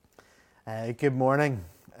Good morning.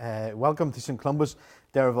 Welcome to St Columba's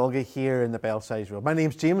Dervolga here in the Belsize Road. My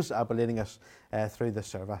name's James. I'll be leading us through the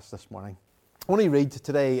service this morning. I want to read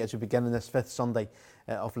today, as we begin on this fifth Sunday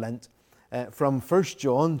of Lent, from 1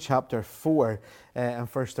 John chapter 4 and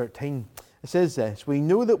verse 13. It says this: "We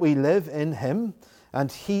know that we live in Him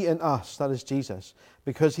and He in us," that is Jesus,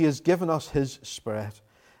 "because He has given us His Spirit.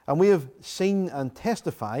 And we have seen and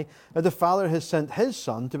testify that the Father has sent His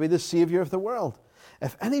Son to be the Saviour of the world.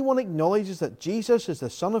 If anyone acknowledges that Jesus is the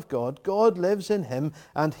Son of God, God lives in him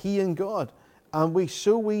and he in God. And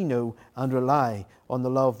we know and rely on the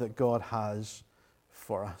love that God has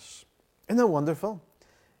for us." Isn't that wonderful?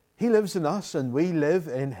 He lives in us and we live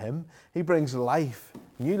in Him. He brings life,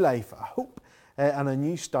 new life, a hope and a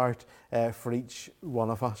new start for each one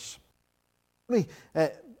of us. Let me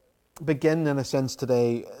begin in a sense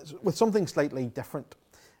today with something slightly different.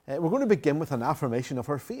 We're going to begin with an affirmation of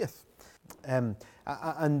our faith. And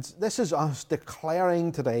this is us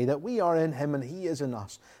declaring today that we are in Him and He is in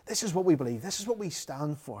us. This is what we believe. This is what we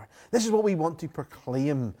stand for. This is what we want to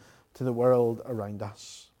proclaim to the world around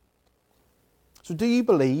us. So do you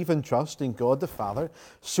believe and trust in God the Father,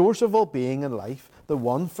 source of all being and life, the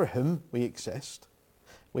one for whom we exist?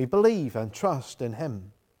 We believe and trust in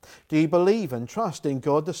Him. Do you believe and trust in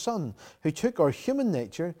God the Son, who took our human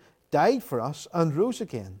nature, died for us and rose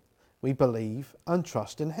again? We believe and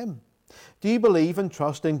trust in Him. Do you believe and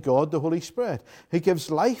trust in God the Holy Spirit, who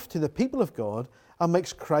gives life to the people of God and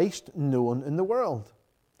makes Christ known in the world?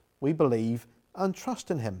 We believe and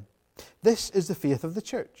trust in Him. This is the faith of the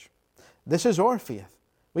Church. This is our faith.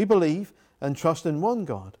 We believe and trust in one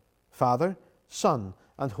God, Father, Son,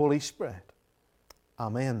 and Holy Spirit.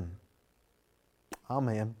 Amen.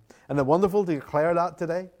 Amen. Isn't it wonderful to declare that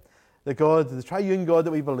today? The God, the triune God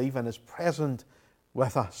that we believe in, is present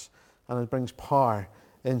with us, and it brings power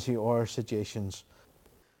into our situations.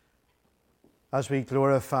 As we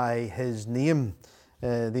glorify His name,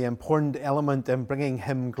 the important element in bringing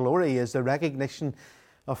Him glory is the recognition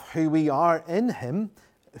of who we are in Him,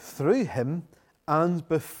 through Him, and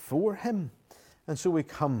before Him. And so we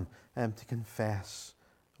come to confess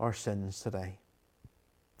our sins today.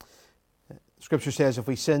 Scripture says if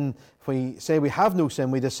we say we have no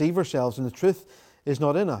sin, we deceive ourselves and the truth is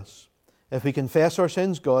not in us. If we confess our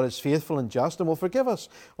sins, God is faithful and just and will forgive us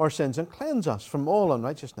our sins and cleanse us from all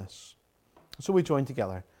unrighteousness. So we join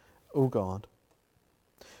together. O God,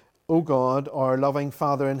 our loving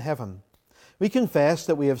Father in heaven, we confess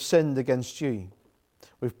that we have sinned against You.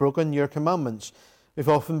 We've broken Your commandments. We've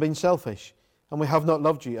often been selfish, and we have not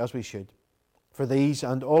loved You as we should. For these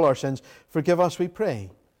and all our sins, forgive us, we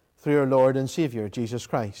pray, through our Lord and Saviour, Jesus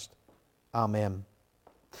Christ. Amen.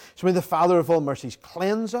 So may the Father of all mercies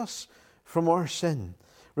cleanse us from our sin,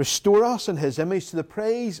 restore us in His image to the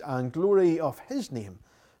praise and glory of His name,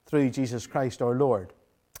 through Jesus Christ our Lord.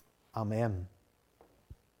 Amen.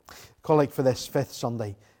 Collect for this fifth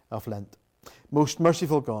Sunday of Lent. Most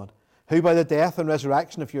merciful God, who by the death and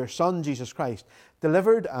resurrection of Your Son, Jesus Christ,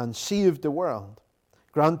 delivered and saved the world,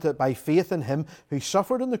 grant that by faith in Him who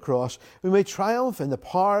suffered on the cross, we may triumph in the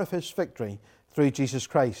power of His victory, through Jesus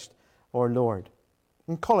Christ our Lord.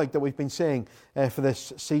 And collect that we've been saying for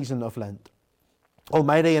this season of Lent.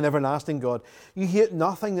 Almighty and everlasting God, You hate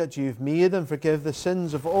nothing that You've made, and forgive the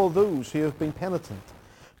sins of all those who have been penitent.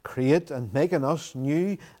 Create and make in us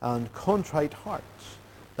new and contrite hearts,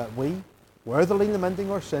 that we, worthily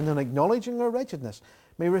lamenting our sin and acknowledging our wretchedness,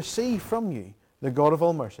 may receive from You, the God of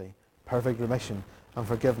all mercy, perfect remission and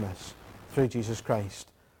forgiveness, through Jesus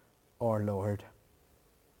Christ our Lord.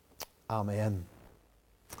 Amen.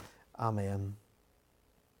 Amen.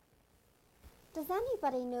 Does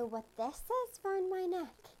anybody know what this is round my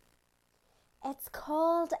neck? It's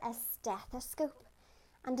called a stethoscope.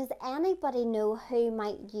 And does anybody know who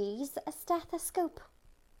might use a stethoscope?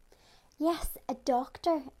 Yes, a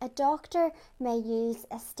doctor. A doctor may use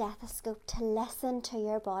a stethoscope to listen to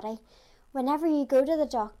your body. Whenever you go to the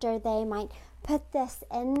doctor, they might put this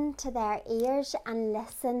into their ears and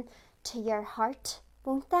listen to your heart,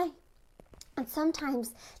 won't they? And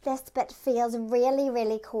sometimes this bit feels really,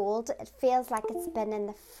 really cold. It feels like it's been in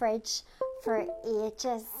the fridge for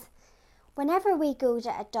ages. Whenever we go to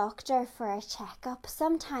a doctor for a checkup,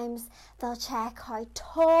 sometimes they'll check how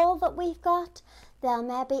tall that we've got. They'll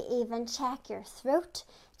maybe even check your throat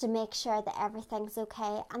to make sure that everything's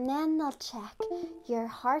okay. And then they'll check your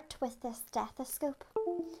heart with the stethoscope.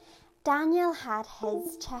 Daniel had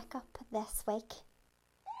his checkup this week.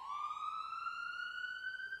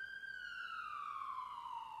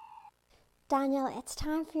 Daniel, it's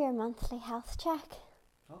time for your monthly health check.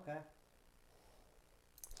 Okay.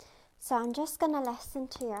 So I'm just going to listen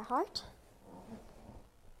to your heart.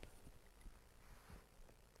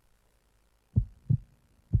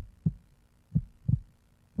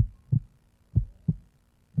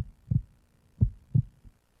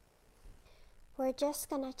 we're just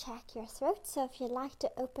going to check your throat. So if you'd like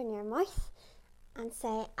to open your mouth and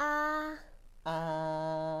say, ah.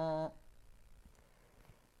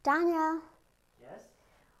 Daniel. Yes?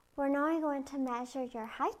 We're now going to measure your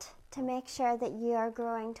height to make sure that you are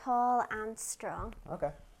growing tall and strong.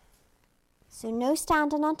 Okay. So no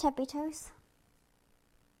standing on tippy toes.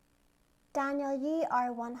 Daniel, you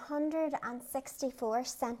are 164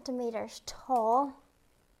 centimetres tall.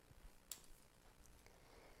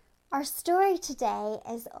 Our story today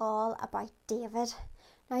is all about David.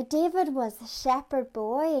 Now, David was a shepherd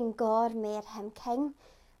boy and God made him king,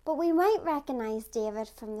 but we might recognise David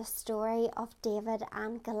from the story of David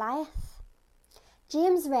and Goliath.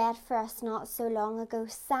 James read for us not so long ago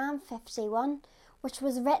Psalm 51, which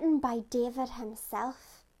was written by David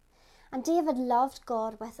himself. And David loved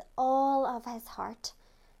God with all of his heart.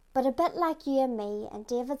 But a bit like you and me, in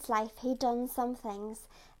David's life, he'd done some things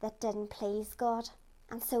that didn't please God.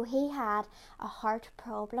 And so he had a heart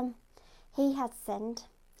problem. He had sinned.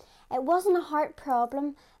 It wasn't a heart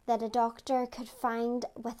problem that a doctor could find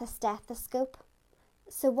with a stethoscope.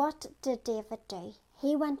 So what did David do?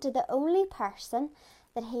 He went to the only person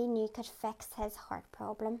that he knew could fix his heart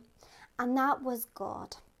problem, and that was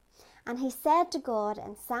God. And he said to God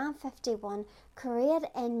in Psalm 51, "Create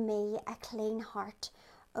in me a clean heart,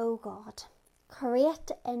 O God.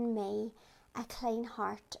 Create in me a clean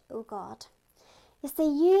heart, O God." You see,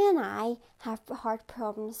 you and I have heart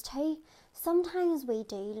problems too. Sometimes we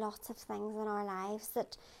do lots of things in our lives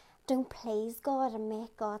that don't please God and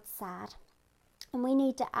make God sad. And we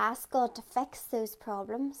need to ask God to fix those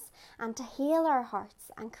problems and to heal our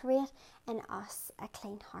hearts and create in us a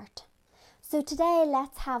clean heart. So today,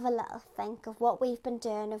 let's have a little think of what we've been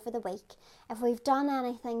doing over the week, if we've done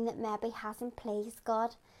anything that maybe hasn't pleased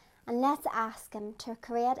God, and let's ask Him to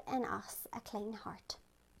create in us a clean heart.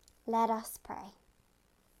 Let us pray.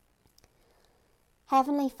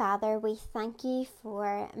 Heavenly Father, we thank you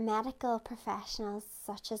for medical professionals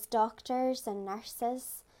such as doctors and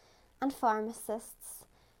nurses and pharmacists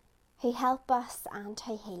who help us and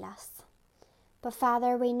who heal us. But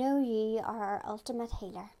Father, we know you are our ultimate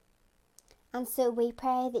healer. And so we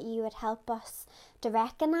pray that you would help us to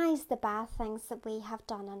recognise the bad things that we have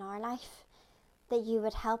done in our life, that you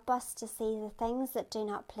would help us to see the things that do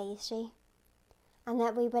not please you, and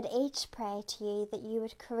that we would each pray to you that you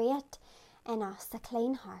would create in us a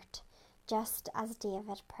clean heart, just as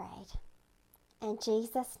David prayed. In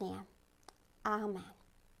Jesus' name, Amen.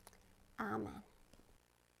 Amen.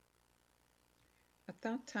 At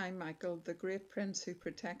that time, Michael, the great prince who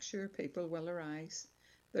protects your people, will arise.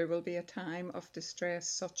 There will be a time of distress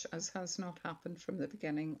such as has not happened from the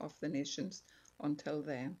beginning of the nations until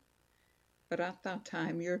then. But at that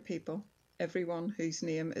time, your people, everyone whose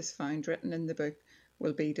name is found written in the book,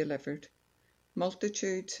 will be delivered.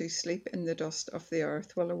 Multitudes who sleep in the dust of the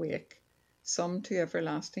earth will awake, some to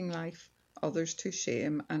everlasting life, others to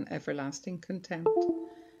shame and everlasting contempt.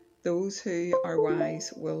 Those who are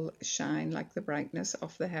wise will shine like the brightness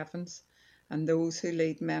of the heavens, and those who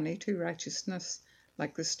lead many to righteousness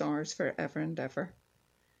like the stars for ever and ever.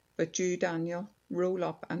 But you, Daniel, roll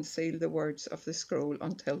up and seal the words of the scroll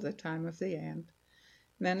until the time of the end.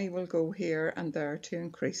 Many will go here and there to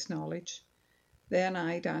increase knowledge. Then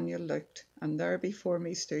I, Daniel, looked, and there before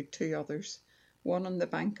me stood two others, one on the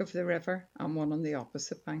bank of the river and one on the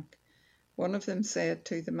opposite bank. One of them said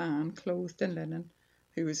to the man clothed in linen,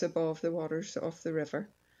 who was above the waters of the river,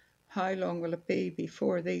 "How long will it be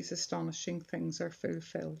before these astonishing things are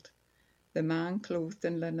fulfilled?" The man clothed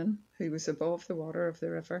in linen, who was above the water of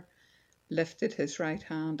the river, lifted his right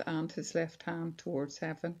hand and his left hand towards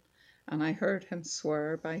heaven, and I heard him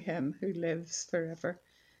swear by him who lives forever,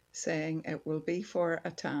 saying, "It will be for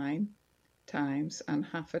a time, times, and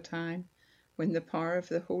half a time, when the power of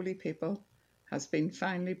the holy people has been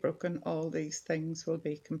finally broken, all these things will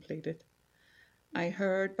be completed." I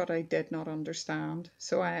heard, but I did not understand,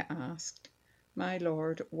 so I asked, "My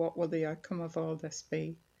Lord, what will the outcome of all this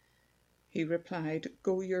be?" He replied,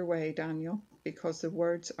 "Go your way, Daniel, because the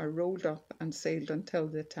words are rolled up and sealed until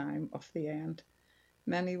the time of the end.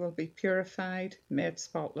 Many will be purified, made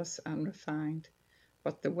spotless, and refined,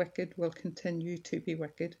 but the wicked will continue to be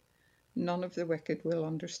wicked. None of the wicked will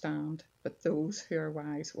understand, but those who are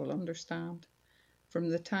wise will understand. From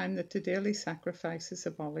the time that the daily sacrifice is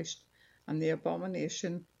abolished and the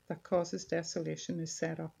abomination that causes desolation is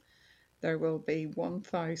set up, there will be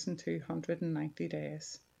 1,290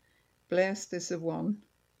 days. Blessed is the one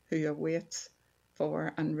who awaits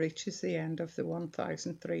for and reaches the end of the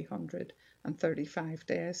 1,335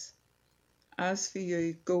 days. As for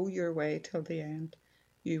you, go your way till the end.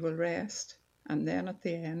 You will rest, and then at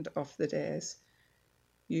the end of the days,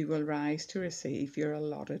 you will rise to receive your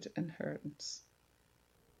allotted inheritance.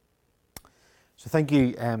 So thank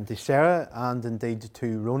you to Sarah and indeed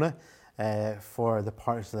to Rona for the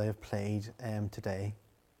parts that they have played today.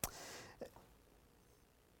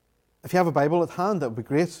 If you have a Bible at hand, that would be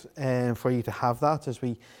great for you to have that as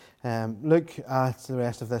we look at the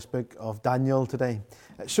rest of this book of Daniel today.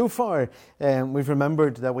 So far, we've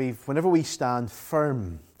remembered that whenever we stand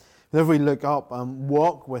firm, whenever we look up and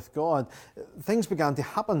walk with God, things began to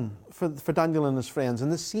happen for Daniel and his friends,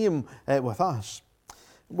 and the same with us.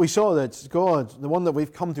 We saw that God, the one that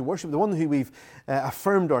we've come to worship, the one who we've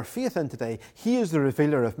affirmed our faith in today, He is the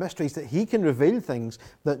revealer of mysteries, that He can reveal things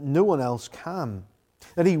that no one else can.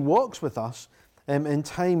 That He walks with us in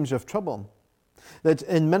times of trouble. That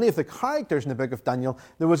in many of the characters in the book of Daniel,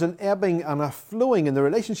 there was an ebbing and a flowing in the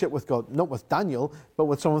relationship with God, not with Daniel, but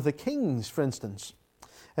with some of the kings, for instance.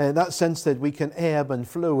 That sense that we can ebb and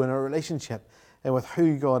flow in our relationship with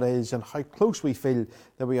who God is and how close we feel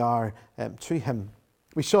that we are to Him.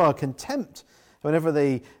 We saw a contempt for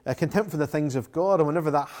the things of God, and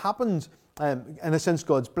whenever that happened, in a sense,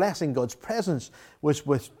 God's blessing, God's presence was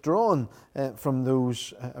withdrawn from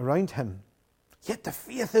those around him. Yet the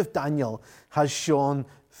faith of Daniel has shone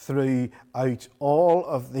throughout all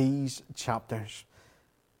of these chapters.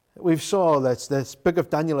 We've saw that this book of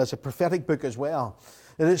Daniel is a prophetic book as well.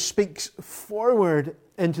 That it speaks forward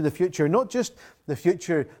into the future, not just the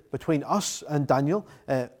future between us and Daniel,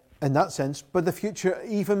 in that sense, but the future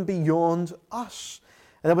even beyond us.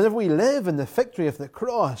 And that whenever we live in the victory of the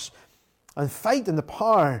cross and fight in the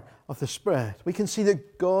power of the Spirit, we can see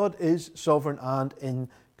that God is sovereign and in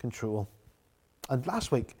control. And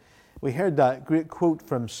last week, we heard that great quote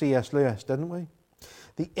from C.S. Lewis, didn't we?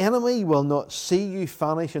 The enemy will not see you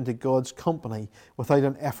vanish into God's company without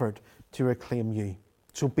an effort to reclaim you.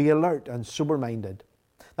 So be alert and sober-minded.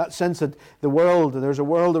 That sense that there's a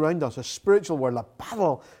world around us, a spiritual world, a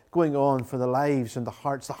battle going on for the lives and the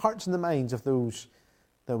hearts and the minds of those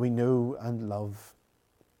that we know and love.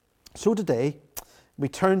 So today, we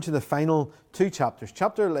turn to the final two chapters,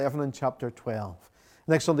 chapter 11 and chapter 12.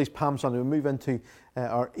 Next Sunday's Palm Sunday, we move into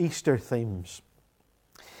our Easter themes.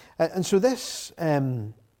 And so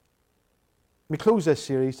we close this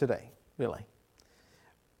series today, really.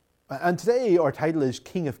 And today our title is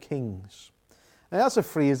King of Kings. Now that's a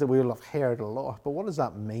phrase that we will have heard a lot, but what does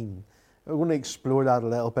that mean? We're going to explore that a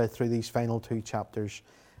little bit through these final two chapters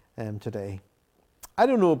today. I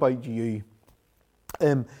don't know about you,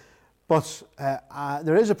 but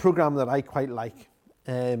there is a programme that I quite like.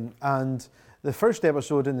 And the first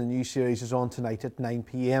episode in the new series is on tonight at 9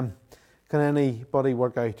 p.m. Can anybody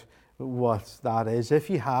work out what that is? If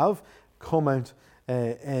you have, comment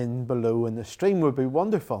in below, and the stream would be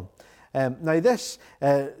wonderful. Now this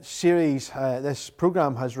series, this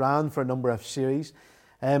programme has ran for a number of series,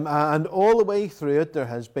 and all the way through it there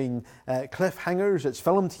has been cliffhangers. It's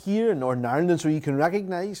filmed here in Northern Ireland, and so you can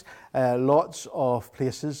recognise lots of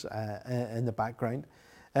places in the background.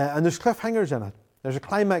 And there's cliffhangers in it. There's a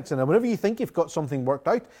climax in it. Whenever you think you've got something worked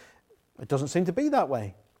out, it doesn't seem to be that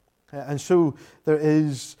way. And so there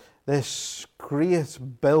is this great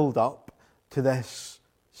build-up to this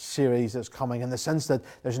series that's coming, in the sense that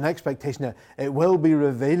there's an expectation that it will be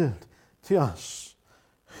revealed to us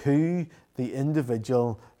who the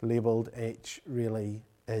individual labelled H really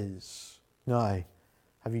is. Now,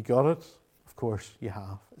 have you got it? Of course you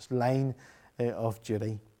have. It's Line of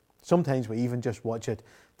Duty. Sometimes we even just watch it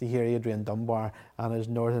to hear Adrian Dunbar and his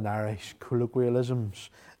Northern Irish colloquialisms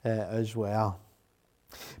as well.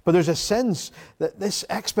 But there's a sense that this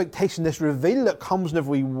expectation, this reveal that comes whenever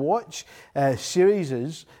we watch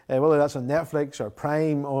series, whether that's on Netflix or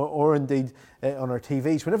Prime or indeed on our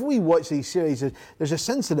TVs, whenever we watch these series, there's a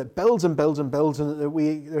sense that it builds and builds and builds, and that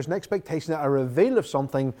there's an expectation that a reveal of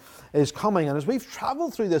something is coming. And as we've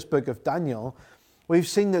travelled through this book of Daniel, we've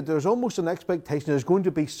seen that there's almost an expectation there's going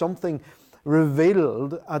to be something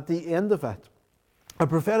revealed at the end of it. A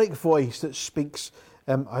prophetic voice that speaks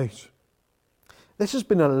out. This has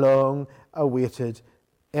been a long-awaited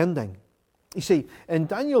ending. You see, in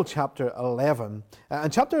Daniel chapter 11,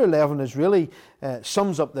 and chapter 11 is really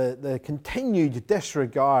sums up the continued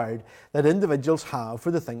disregard that individuals have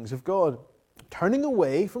for the things of God. Turning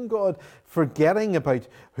away from God, forgetting about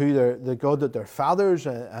who the God that their fathers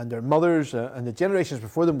and their mothers and the generations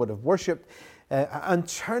before them would have worshipped, and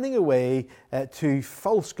turning away to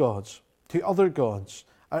false gods, to other gods,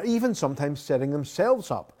 or even sometimes setting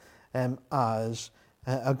themselves up as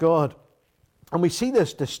a god. And we see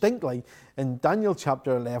this distinctly in Daniel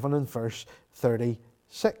chapter 11 and verse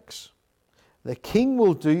 36. The king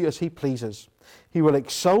will do as he pleases. He will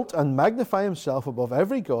exalt and magnify himself above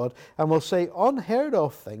every god and will say unheard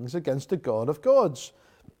of things against the God of gods.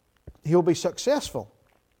 He will be successful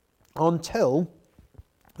until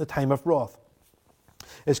the time of wrath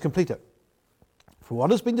is completed. For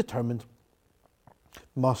what has been determined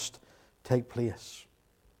must take place.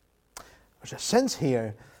 There's a sense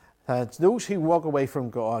here that those who walk away from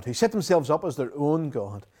God, who set themselves up as their own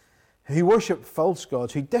God, who worship false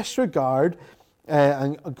gods, who disregard,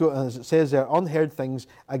 and as it says there, unheard things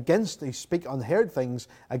they speak unheard things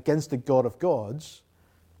against the God of gods,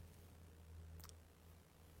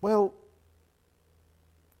 well,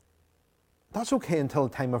 that's okay until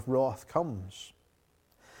the time of wrath comes.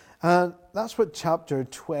 And that's what chapter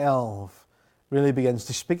 12 really begins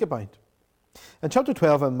to speak about. And chapter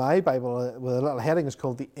 12 in my Bible, with a little heading, is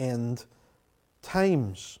called the End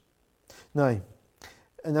Times. Now,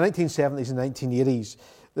 in the 1970s and 1980s,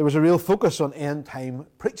 there was a real focus on end time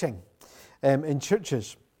preaching in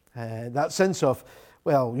churches. That sense of,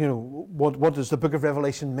 well, you know, what does the book of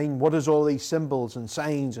Revelation mean? What does all these symbols and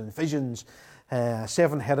signs and visions,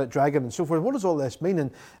 seven-headed dragon and so forth, what does all this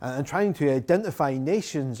mean? And trying to identify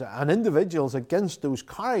nations and individuals against those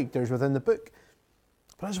characters within the book.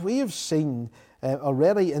 But as we have seen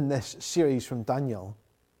already in this series from Daniel,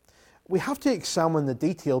 we have to examine the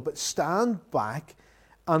detail but stand back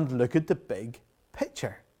and look at the big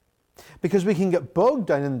picture. Because we can get bogged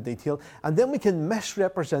down in the detail and then we can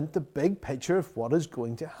misrepresent the big picture of what is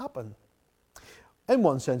going to happen. In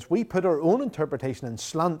one sense, we put our own interpretation in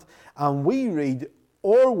slant and we read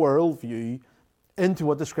our worldview into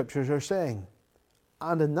what the scriptures are saying.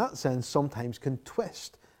 And in that sense, sometimes can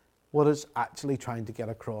twist what it's actually trying to get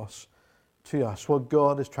across to us, what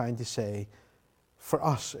God is trying to say for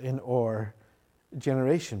us in our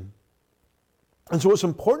generation. And so it's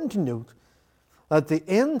important to note that the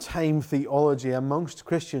end time theology amongst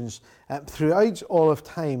Christians throughout all of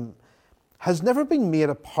time has never been made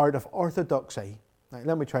a part of orthodoxy. Now,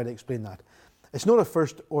 let me try to explain that. It's not a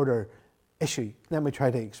first order issue. Let me try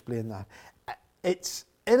to explain that. It's,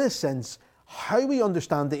 in a sense, how we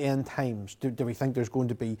understand the end times. Do we think there's going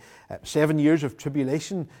to be 7 years of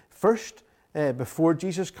tribulation first before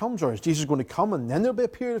Jesus comes? Or is Jesus going to come and then there'll be a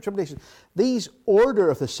period of tribulation? These order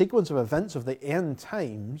of the sequence of events of the end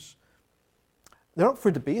times, they're up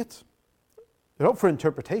for debate. They're up for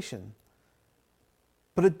interpretation.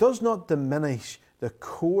 But it does not diminish the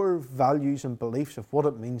core values and beliefs of what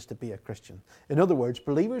it means to be a Christian. In other words,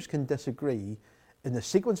 believers can disagree in the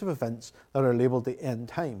sequence of events that are labelled the end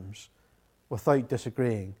times without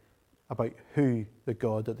disagreeing about who the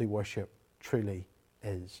God that they worship truly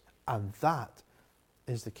is. And that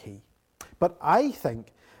is the key. But I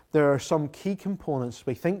think there are some key components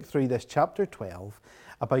we think through this chapter 12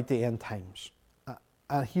 about the end times.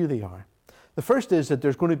 And here they are. The first is that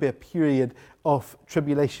there's going to be a period of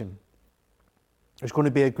tribulation. There's going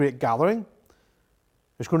to be a great gathering.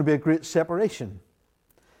 There's going to be a great separation.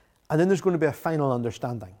 And then there's going to be a final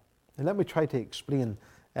understanding. And let me try to explain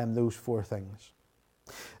those four things.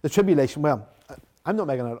 The tribulation, well, I'm not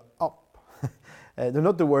making it up. They're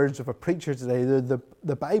not the words of a preacher today.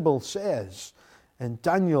 The Bible says in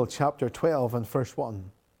Daniel chapter 12 and verse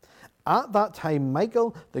 1, "At that time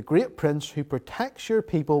Michael, the great prince who protects your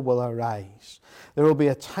people, will arise. There will be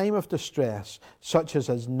a time of distress such as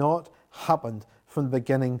has not happened from the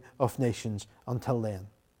beginning of nations until then.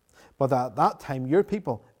 But at that time your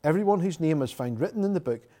people, everyone whose name is found written in the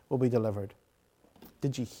book, will be delivered."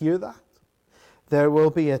 Did you hear that? There will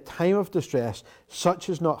be a time of distress such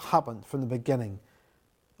as not happened from the beginning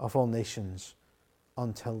of all nations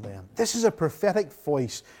until then. This is a prophetic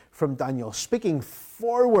voice from Daniel, speaking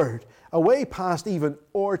forward, away past even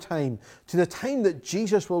our time, to the time that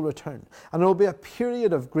Jesus will return. And it will be a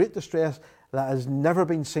period of great distress that has never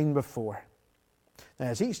been seen before. Now,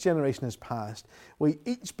 as each generation has passed, we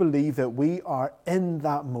each believe that we are in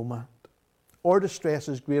that moment. Our distress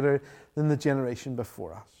is greater than the generation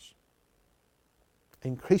before us.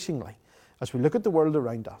 Increasingly, as we look at the world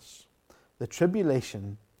around us, the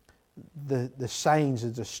tribulation, the signs, the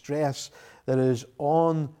distress that is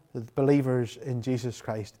on the believers in Jesus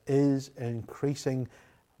Christ is increasing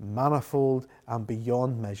manifold and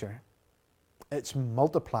beyond measure. It's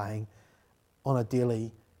multiplying on a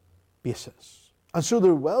daily basis. And so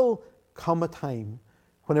there will come a time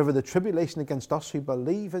whenever the tribulation against us who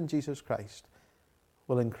believe in Jesus Christ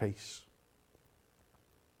will increase.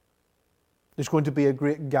 There's going to be a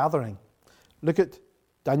great gathering. Look at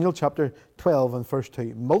Daniel chapter 12 and verse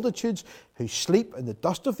 2. "Multitudes who sleep in the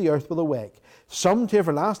dust of the earth will awake, some to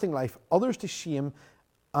everlasting life, others to shame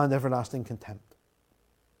and everlasting contempt."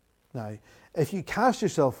 Now, if you cast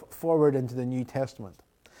yourself forward into the New Testament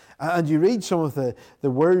and you read some of the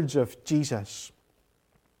words of Jesus,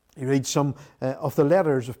 you read some of the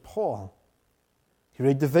letters of Paul, you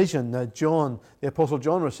read the vision that John, the Apostle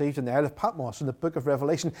John, received in the Isle of Patmos in the book of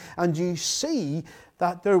Revelation, and you see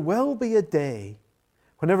that there will be a day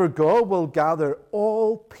whenever God will gather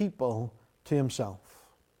all people to himself.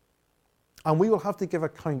 And we will have to give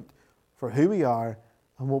account for who we are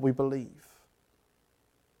and what we believe.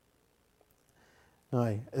 Now,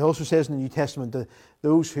 it also says in the New Testament that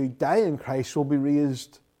those who die in Christ will be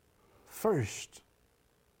raised first.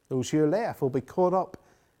 Those who are left will be caught up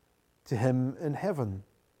to him in heaven.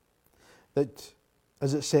 That,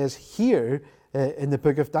 as it says here in the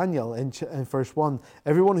book of Daniel, in verse 1,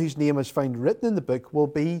 everyone whose name is found written in the book will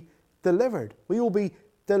be delivered. We will be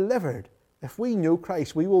delivered. If we know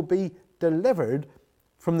Christ, we will be delivered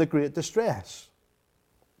from the great distress.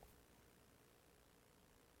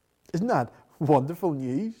 Isn't that wonderful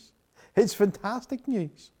news? It's fantastic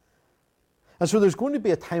news. And so there's going to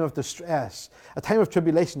be a time of distress, a time of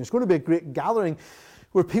tribulation. There's going to be a great gathering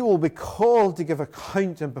where people will be called to give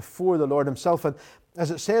account and before the Lord himself. And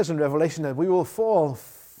as it says in Revelation, that we will fall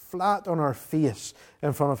flat on our face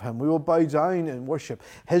in front of him. We will bow down in worship.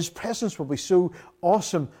 His presence will be so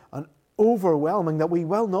awesome and overwhelming that we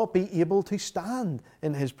will not be able to stand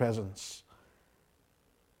in his presence.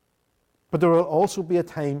 But there will also be a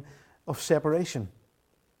time of separation.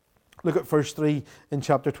 Look at verse 3 in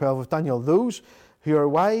chapter 12 of Daniel. Those who are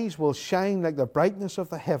wise will shine like the brightness of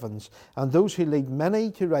the heavens, and those who lead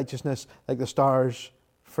many to righteousness like the stars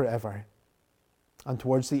forever. And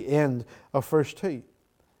towards the end of verse 2,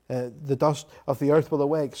 the dust of the earth will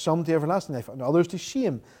awake, some to everlasting life, and others to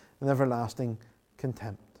shame and everlasting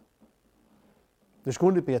contempt. There's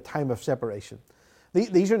going to be a time of separation.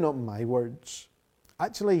 These are not my words.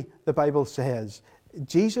 Actually, the Bible says,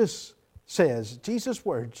 Jesus'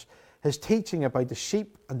 words, his teaching about the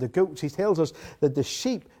sheep and the goats, he tells us that the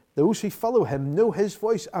sheep, those who follow him, know his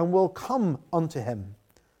voice and will come unto him.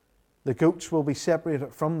 The goats will be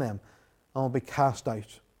separated from them and will be cast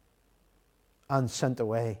out and sent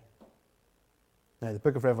away. Now, the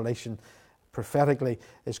book of Revelation prophetically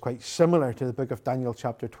is quite similar to the book of Daniel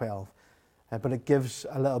chapter 12, but it gives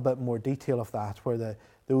a little bit more detail of that, where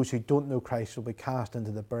those who don't know Christ will be cast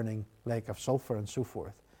into the burning lake of sulfur and so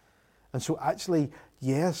forth. And so actually,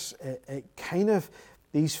 yes, it kind of,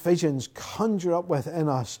 these visions conjure up within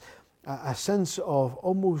us a sense of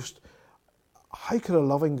almost, how could a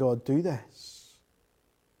loving God do this?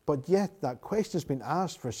 But yet that question has been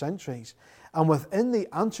asked for centuries. And within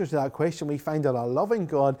the answer to that question, we find that a loving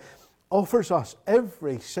God offers us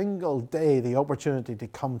every single day the opportunity to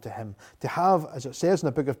come to him. To have, as it says in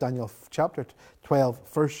the book of Daniel, chapter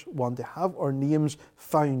 12, verse 1, to have our names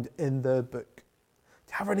found in the book.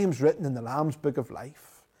 To have our names written in the Lamb's book of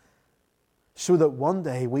life. So that one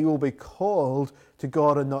day we will be called to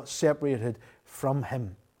God and not separated from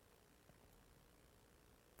him.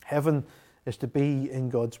 Heaven is to be in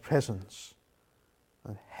God's presence,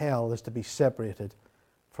 and hell is to be separated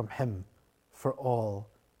from him for all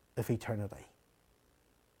of eternity.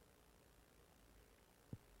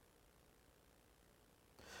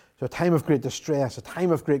 So a time of great distress, a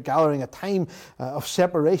time of great gathering, a time of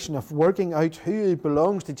separation, of working out who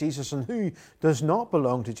belongs to Jesus and who does not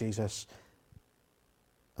belong to Jesus.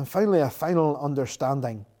 And finally, a final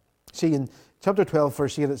understanding. See, in chapter 12,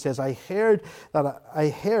 verse 8, it says, I heard,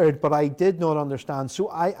 but I did not understand. So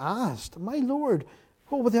I asked, my Lord,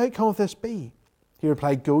 what will the outcome of this be? He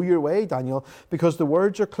replied, go your way, Daniel, because the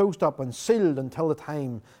words are closed up and sealed until the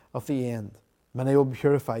time of the end. Many will be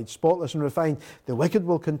purified, spotless and refined. The wicked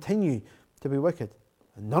will continue to be wicked.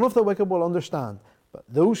 And none of the wicked will understand, but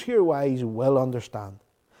those who are wise will understand.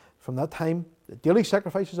 From that time, the daily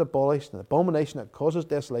sacrifice is abolished, and the abomination that causes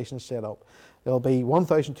desolation is set up. There will be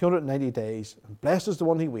 1,290 days, and blessed is the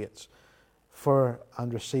one who waits for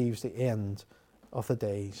and receives the end of the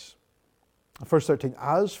days. Verse 13,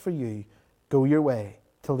 as for you, go your way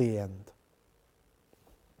till the end.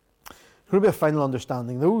 There will be a final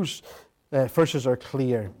understanding. Those verses are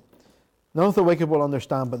clear. None of the wicked will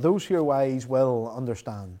understand, but those who are wise will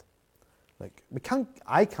understand.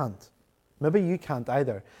 I can't, maybe you can't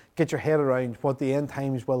either, get your head around what the end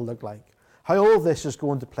times will look like, how all of this is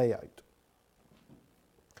going to play out.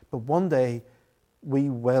 But one day we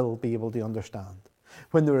will be able to understand.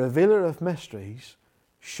 When the revealer of mysteries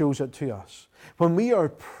shows it to us. When we are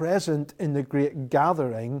present in the great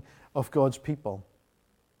gathering of God's people.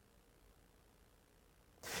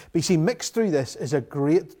 But you see, mixed through this is a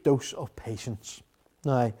great dose of patience.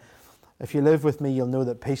 Now, if you live with me, you'll know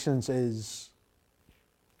that patience is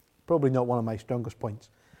probably not one of my strongest points.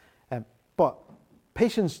 But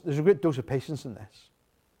patience, there's a great dose of patience in this.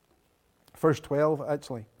 Verse 12,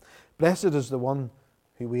 actually. Blessed is the one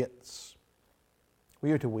who waits.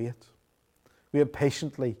 We are to wait. Wait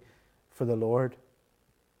patiently for the Lord.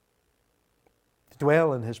 To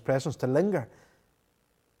dwell in His presence, to linger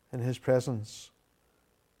in His presence.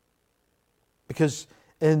 Because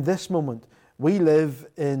in this moment, we live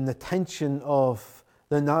in the tension of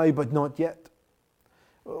the now but not yet.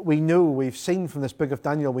 We know, we've seen from this book of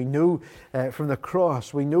Daniel, we know from the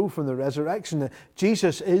cross, we know from the resurrection that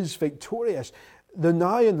Jesus is victorious. The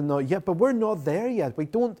now and the not yet, but we're not there yet. We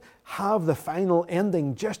don't have the final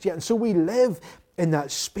ending just yet. And so we live in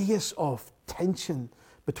that space of tension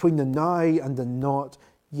between the now and the not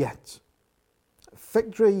yet.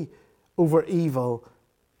 Victory over evil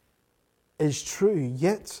is true,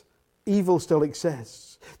 yet evil still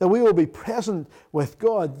exists. That we will be present with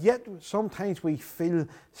God, yet sometimes we feel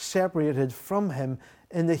separated from Him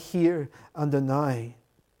in the here and the now.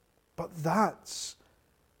 But that's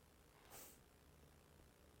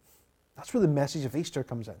where the message of Easter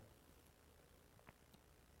comes in.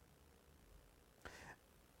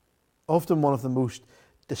 Often one of the most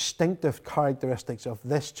distinctive characteristics of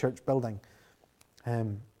this church building,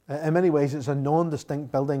 in many ways it's a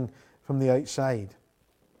non-distinct building from the outside.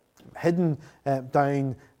 Hidden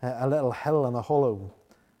down a little hill in a hollow.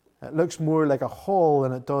 It looks more like a hall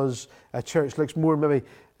than it does a church. It looks more maybe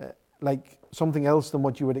like something else than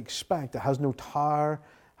what you would expect. It has no tower,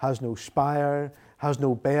 has no spire, has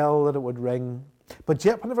no bell that it would ring. But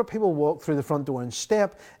yet whenever people walk through the front door and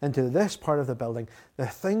step into this part of the building,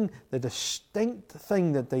 the distinct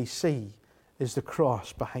thing that they see is the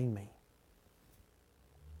cross behind me.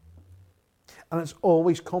 And it's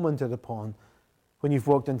always commented upon when you've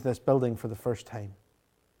walked into this building for the first time.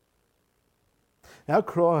 That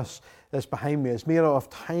cross that's behind me is made out of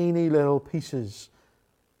tiny little pieces,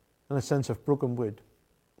 in a sense, of broken wood.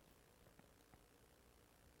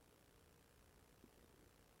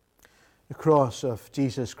 The cross of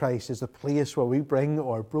Jesus Christ is the place where we bring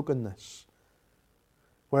our brokenness.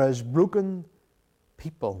 Whereas broken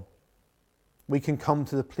people, we can come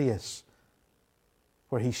to the place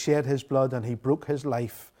where He shed His blood and He broke His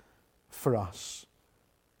life for us.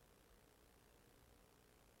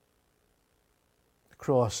 The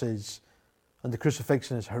cross and the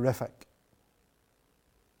crucifixion is horrific.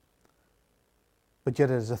 But yet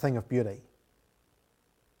it is a thing of beauty.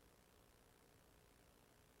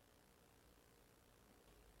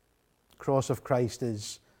 The cross of Christ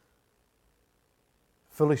is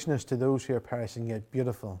foolishness to those who are perishing, yet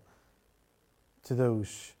beautiful to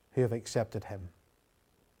those who have accepted Him.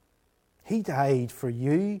 He died for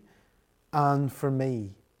you and for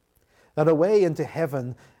me, that a way into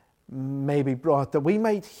heaven may be brought, that we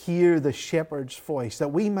might hear the shepherd's voice, that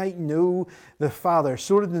we might know the Father,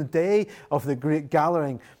 so that in the day of the great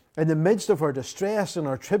gathering, in the midst of our distress and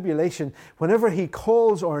our tribulation, whenever He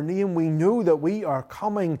calls our name, we know that we are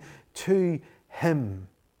coming to Him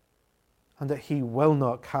and that He will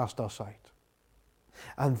not cast us out.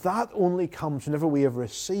 And that only comes whenever we have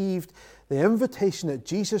received the invitation that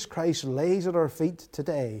Jesus Christ lays at our feet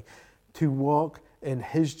today to walk in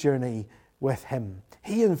His journey with Him.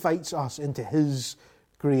 He invites us into His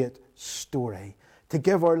great story, to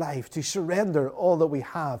give our life, to surrender all that we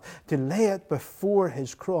have, to lay it before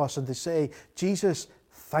His cross and to say, Jesus,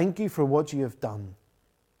 thank You for what You have done.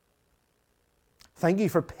 Thank You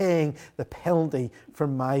for paying the penalty for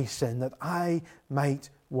my sin, that I might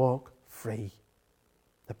walk free.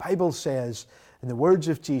 The Bible says, in the words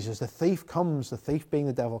of Jesus, the thief being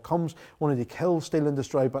the devil, comes only to kill, steal and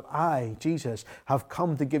destroy, but I, Jesus, have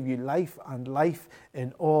come to give you life and life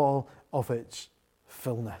in all of its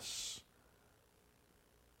fullness.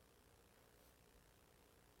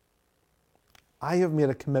 I have made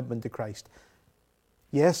a commitment to Christ.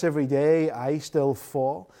 Yes, every day I still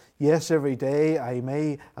fall. Yes, every day I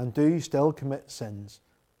may and do still commit sins.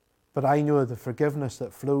 But I know the forgiveness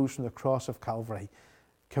that flows from the cross of Calvary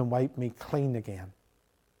can wipe me clean again.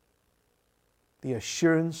 The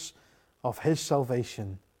assurance of His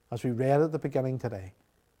salvation, as we read at the beginning today,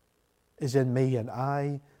 is in me and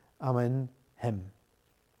I am in Him.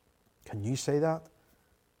 Can you say that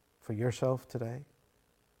for yourself today?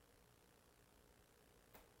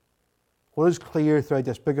 What is clear throughout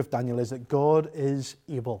this book of Daniel is that God is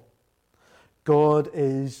able, God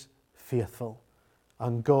is faithful,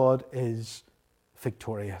 and God is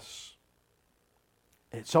victorious.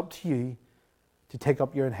 It's up to you to take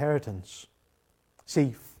up your inheritance.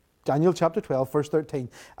 See, Daniel chapter 12, verse 13.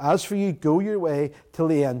 As for you, go your way till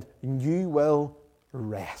the end, and you will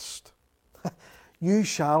rest. You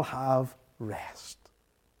shall have rest.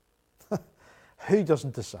 Who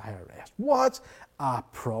doesn't desire rest? What a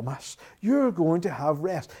promise. You're going to have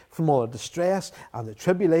rest from all the distress and the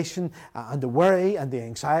tribulation and the worry and the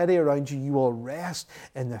anxiety around you. You will rest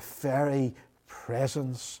in the very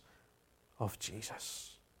presence of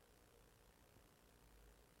Jesus.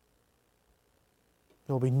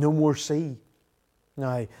 There will be no more sea.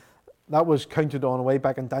 Now, that was counted on way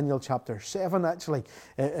back in Daniel chapter 7, actually,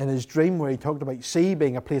 in his dream where he talked about sea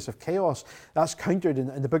being a place of chaos. That's countered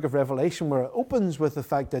in the book of Revelation, where it opens with the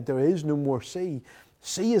fact that there is no more sea.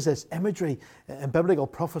 Sea is this imagery in biblical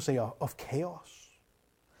prophecy of chaos.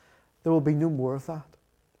 There will be no more of that.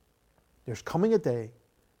 There's coming a day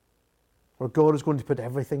where God is going to put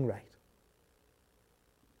everything right.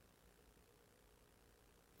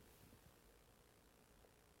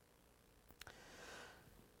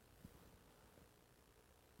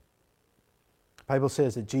 The Bible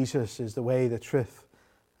says that Jesus is the way, the truth,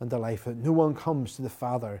 and the life, that no one comes to the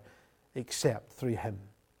Father except through him.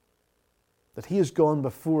 That he has gone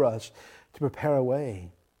before us to prepare a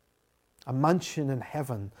way, a mansion in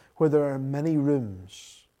heaven where there are many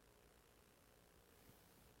rooms.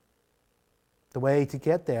 The way to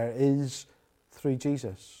get there is through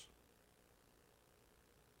Jesus.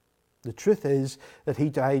 The truth is that he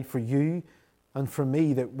died for you and for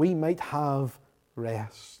me, that we might have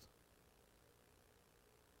rest.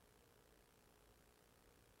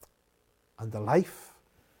 And the life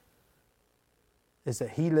is that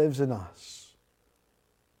he lives in us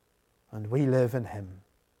and we live in him.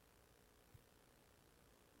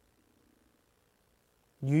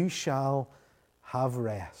 You shall have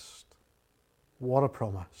rest. What a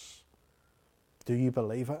promise. Do you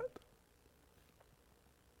believe it?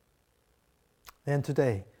 Then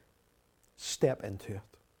today, step into it.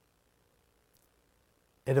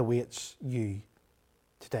 It awaits you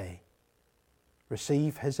today.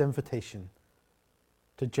 Receive his invitation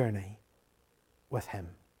to journey with him.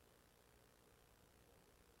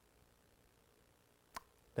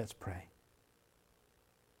 Let's pray.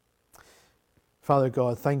 Father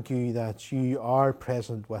God, thank you that you are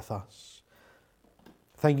present with us.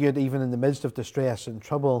 Thank you that even in the midst of distress and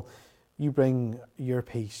trouble, you bring your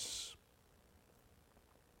peace.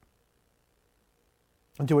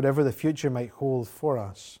 And to whatever the future might hold for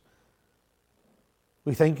us,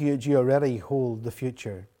 we thank you that you already hold the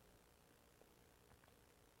future.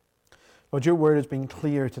 Lord, your word has been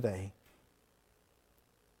clear today.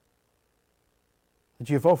 That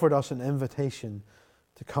you have offered us an invitation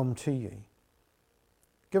to come to you.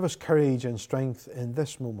 Give us courage and strength in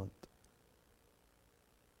this moment.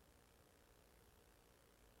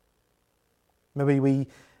 Maybe we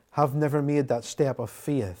have never made that step of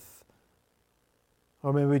faith.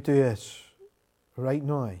 Or maybe we do it right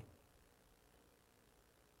now.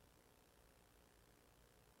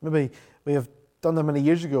 Maybe we have done that many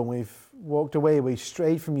years ago and we've walked away, we've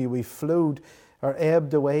strayed from you, we've flowed or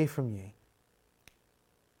ebbed away from you.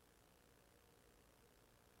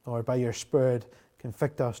 Or by your Spirit,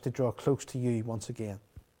 convict us to draw close to you once again.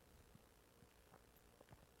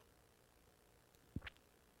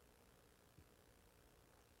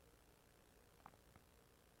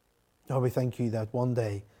 Lord, we thank you that one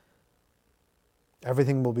day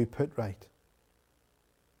everything will be put right.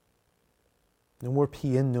 No more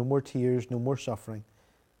pain, no more tears, no more suffering,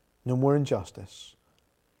 no more injustice.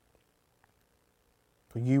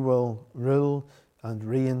 For you will rule and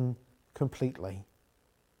reign completely.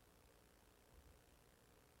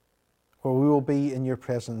 For we will be in your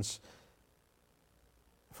presence,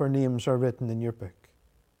 for names are written in your book.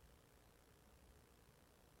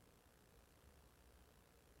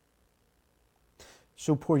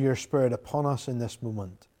 So pour your Spirit upon us in this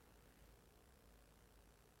moment,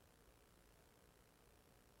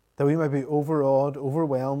 that we might be overawed,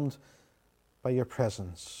 overwhelmed by your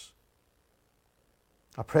presence.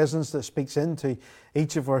 A presence that speaks into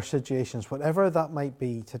each of our situations, whatever that might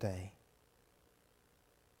be today.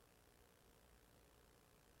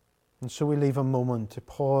 And so we leave a moment to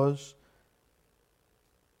pause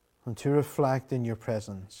and to reflect in your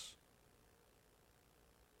presence,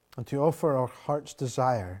 and to offer our heart's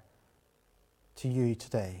desire to you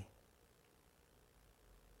today.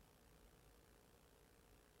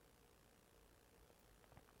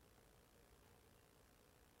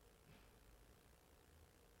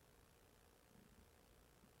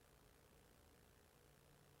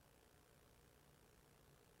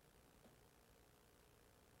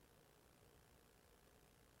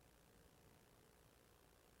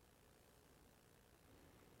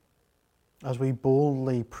 As we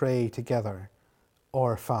boldly pray together,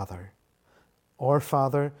 Our Father,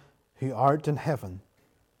 who art in heaven,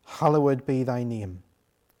 hallowed be thy name.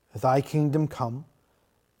 Thy kingdom come,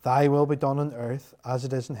 Thy will be done on earth as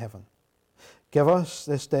it is in heaven. Give us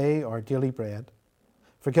this day our daily bread.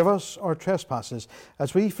 Forgive us our trespasses,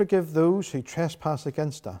 as we forgive those who trespass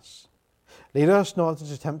against us. Lead us not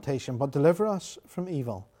into temptation, but deliver us from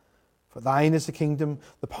evil. For thine is the kingdom,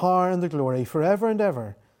 the power, and the glory, forever and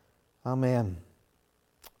ever. Amen.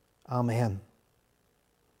 Amen.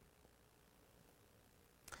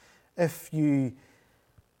 If you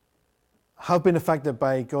have been affected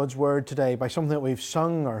by God's word today, by something that we've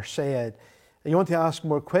sung or said, and you want to ask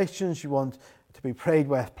more questions, you want to be prayed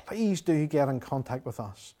with, please do get in contact with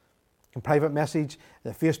us. You can private message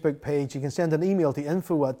the Facebook page. You can send an email to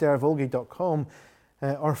info@derevulgi.com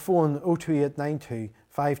or phone 02892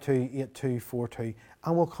 528242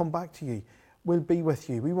 and we'll come back to you. We'll be with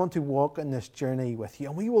you. We want to walk in this journey with you,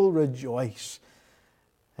 and we will rejoice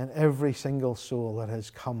in every single soul that has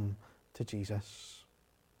come to Jesus.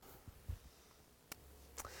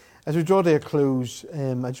 As we draw to a close,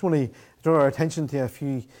 I just want to draw our attention to a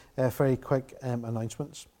few very quick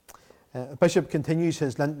announcements. Bishop continues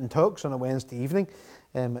his Lenten talks on a Wednesday evening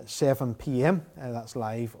at 7 p.m. That's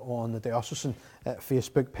live on the Diocesan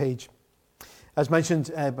Facebook page. As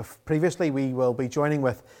mentioned previously, we will be joining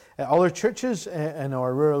with other churches in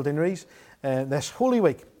our rural deaneries this Holy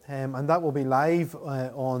Week, and that will be live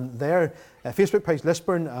on their Facebook page,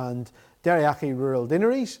 Lisburn and Derryaghy Rural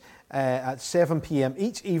Deaneries, at 7 p.m.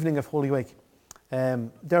 each evening of Holy Week.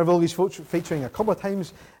 Derevulgi's featuring a couple of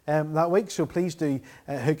times that week, so please do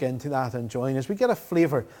hook into that and join as we get a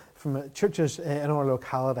flavour from churches in our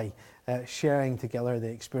locality sharing together the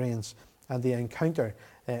experience and the encounter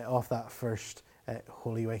of that first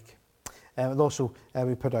Holy Week. And also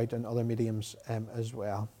we put out in other mediums as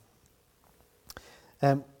well.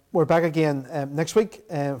 We're back again next week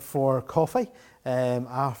for coffee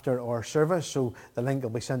after our service, so the link will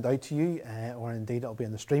be sent out to you, or indeed it'll be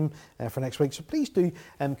in the stream for next week. So please do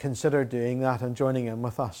consider doing that and joining in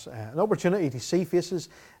with us. An opportunity to see faces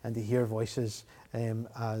and to hear voices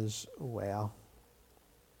as well.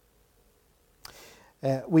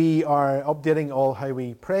 We are updating all how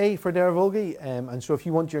we pray for Derevulgi, and so if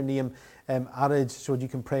you want your name added so you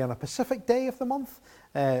can pray on a specific day of the month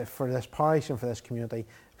for this parish and for this community,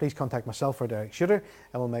 please contact myself or Derek Shooter,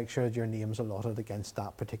 and we'll make sure that your name's allotted against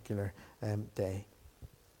that particular day.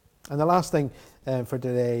 And the last thing for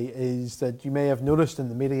today is that you may have noticed in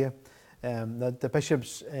the media that the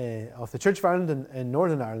bishops of the Church of Ireland in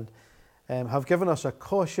Northern Ireland have given us a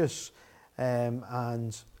cautious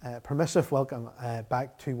and permissive welcome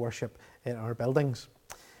back to worship in our buildings.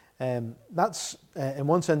 That's, in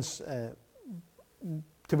one sense,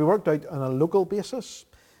 to be worked out on a local basis,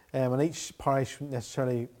 and each parish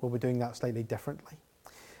necessarily will be doing that slightly differently.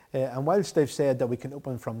 And whilst they've said that we can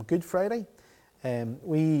open from Good Friday,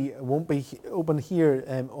 we won't be open here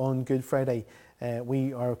on Good Friday.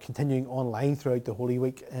 We are continuing online throughout the Holy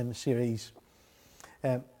Week series.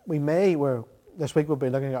 This week we'll be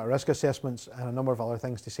looking at our risk assessments and a number of other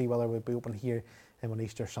things to see whether we'll be open here on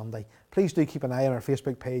Easter Sunday. Please do keep an eye on our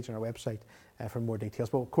Facebook page and our website for more details.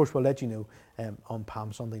 But of course we'll let you know on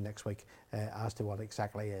Palm Sunday next week as to what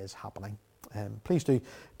exactly is happening. Please do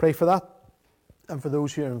pray for that and for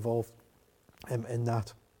those who are involved in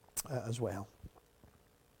that as well.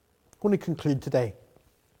 I'm going to conclude today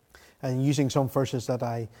and using some verses that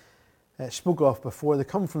I spoke of before. They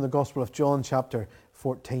come from the Gospel of John chapter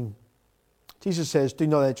 14. Jesus says, "Do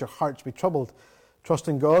not let your hearts be troubled. Trust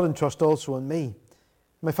in God and trust also in me. In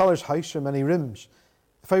my Father's house are many rooms.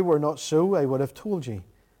 If I were not so, I would have told you.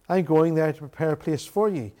 I'm going there to prepare a place for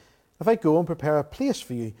you. If I go and prepare a place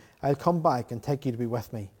for you, I'll come back and take you to be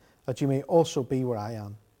with me, that you may also be where I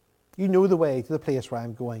am. You know the way to the place where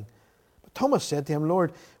I'm going." But Thomas said to him,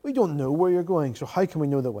 "Lord, we don't know where you're going, so how can we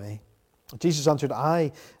know the way?" And Jesus answered,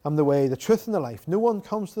 "I am the way, the truth, and the life. No one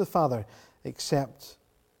comes to the Father except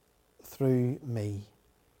through me."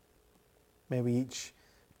 May we each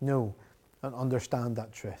know and understand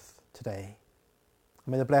that truth today.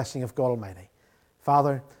 And may the blessing of God Almighty,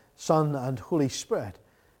 Father, Son, and Holy Spirit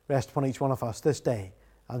rest upon each one of us this day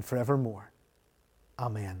and forevermore.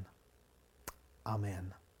 Amen.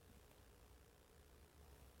 Amen.